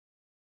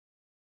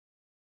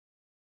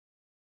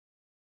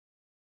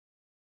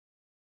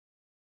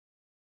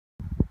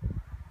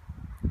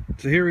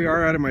So here we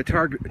are out of my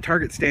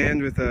target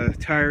stand with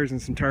tires and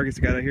some targets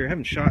I got out here. I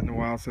haven't shot in a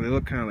while, so they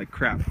look kind of like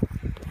crap.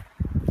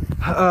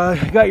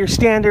 You got your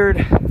standard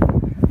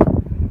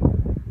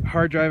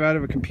hard drive out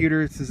of a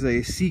computer. This is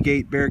a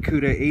Seagate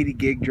Barracuda 80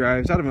 gig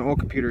drive. It's out of an old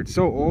computer. It's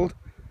so old,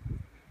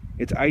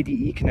 it's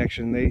IDE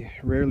connection. They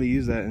rarely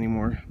use that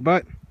anymore.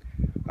 But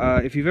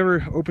if you've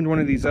ever opened one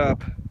of these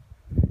up,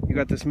 you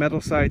got this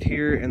metal side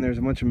here and there's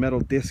a bunch of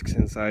metal discs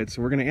inside.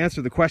 So we're going to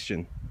answer the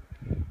question,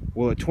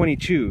 will a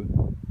 22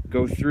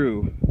 go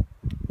through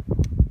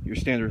your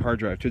standard hard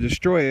drive? To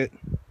destroy it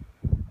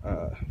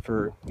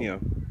for, you know,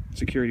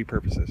 security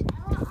purposes.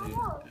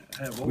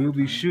 We will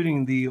be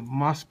shooting the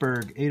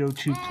Mossberg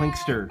 802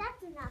 Plinkster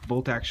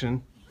bolt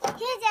action,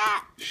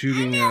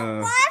 shooting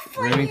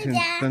Remington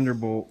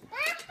Thunderbolt,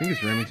 I think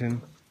it's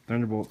Remington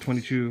Thunderbolt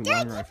 22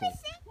 long rifle.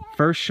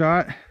 First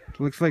shot,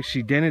 looks like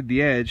she dented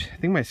the edge. I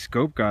think my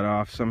scope got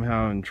off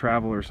somehow in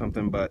travel or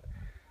something, but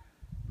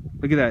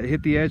look at that, it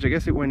hit the edge. I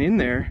guess it went in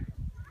there,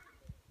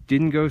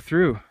 didn't go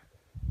through.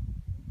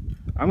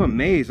 I'm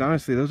amazed,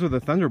 honestly. Those are the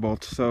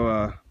Thunderbolts.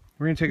 So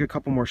we're gonna take a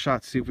couple more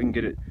shots, see if we can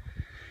get it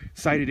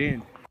sighted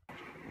in.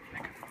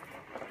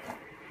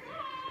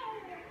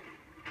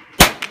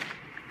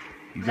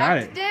 You got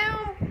it.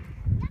 Down.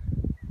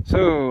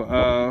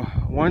 So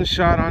one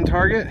shot on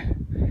target,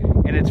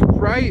 and it's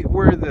right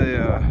where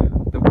the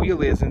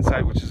wheel is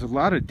inside, which is a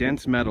lot of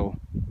dense metal.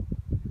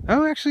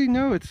 Oh, actually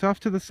no, it's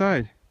off to the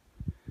side,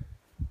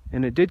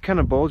 and it did kind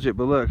of bulge it,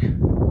 but look,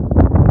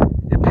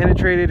 it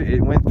penetrated.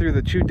 It went through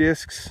the two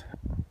discs,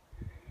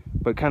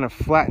 but kind of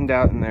flattened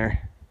out in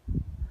there.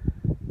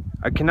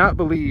 I cannot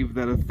believe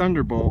that a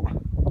Thunderbolt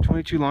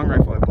 22 long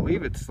rifle, I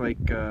believe it's like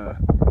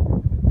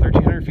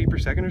 1,300 feet per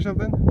second or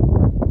something,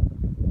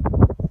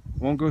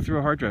 won't go through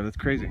a hard drive. That's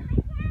crazy.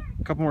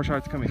 A couple more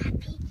shots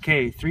coming.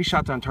 Okay, 3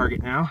 shots on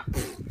target now.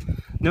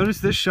 Notice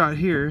this shot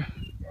here,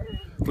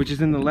 which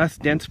is in the less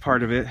dense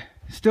part of it,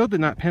 still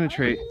did not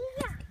penetrate,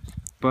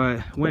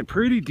 but went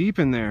pretty deep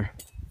in there.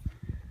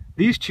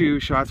 These 2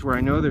 shots where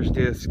I know there's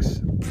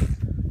discs,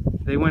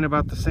 they went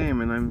about the same,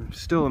 and I'm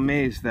still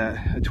amazed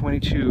that a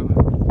 22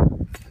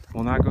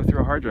 will not go through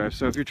a hard drive.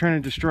 So if you're trying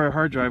to destroy a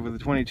hard drive with a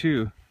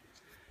 22,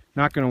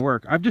 not going to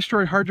work. I've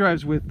destroyed hard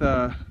drives with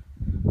my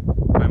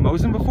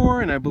Mosin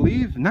before, and I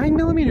believe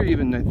 9mm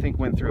even, I think,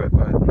 went through it,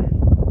 but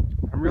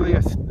I'm really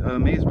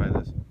amazed by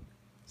this.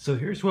 So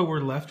here's what we're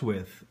left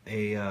with.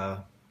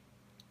 A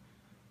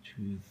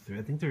 2, 3,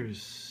 I think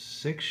there's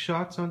 6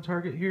 shots on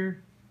target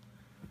here.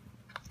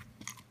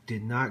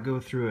 Did not go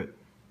through it.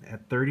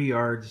 At 30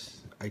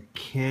 yards, I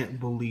can't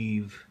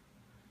believe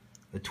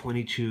a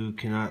 22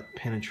 cannot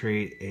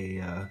penetrate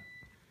a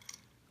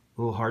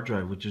little hard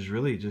drive, which is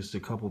really just a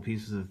couple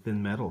pieces of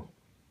thin metal.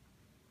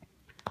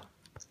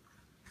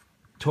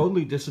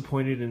 Totally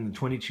disappointed in the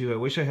 22. I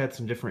wish I had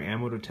some different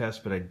ammo to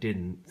test, but I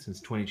didn't,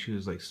 since 22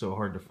 is like so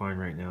hard to find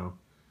right now.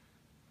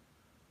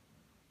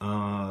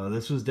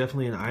 This was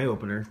definitely an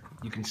eye-opener.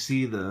 You can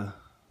see the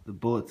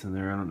bullets in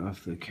there. I don't know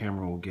if the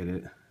camera will get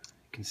it.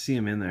 You can see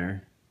them in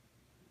there.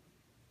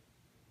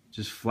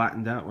 Just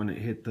flattened out when it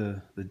hit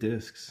the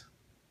discs.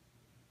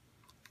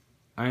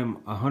 I am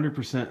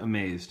 100%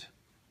 amazed.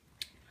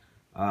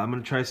 I'm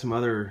going to try some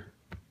other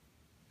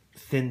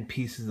thin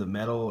pieces of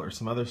metal or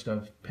some other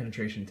stuff,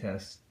 penetration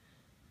tests.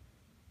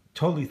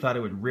 Totally thought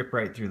it would rip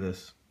right through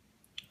this.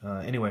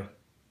 Anyway,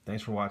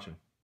 thanks for watching.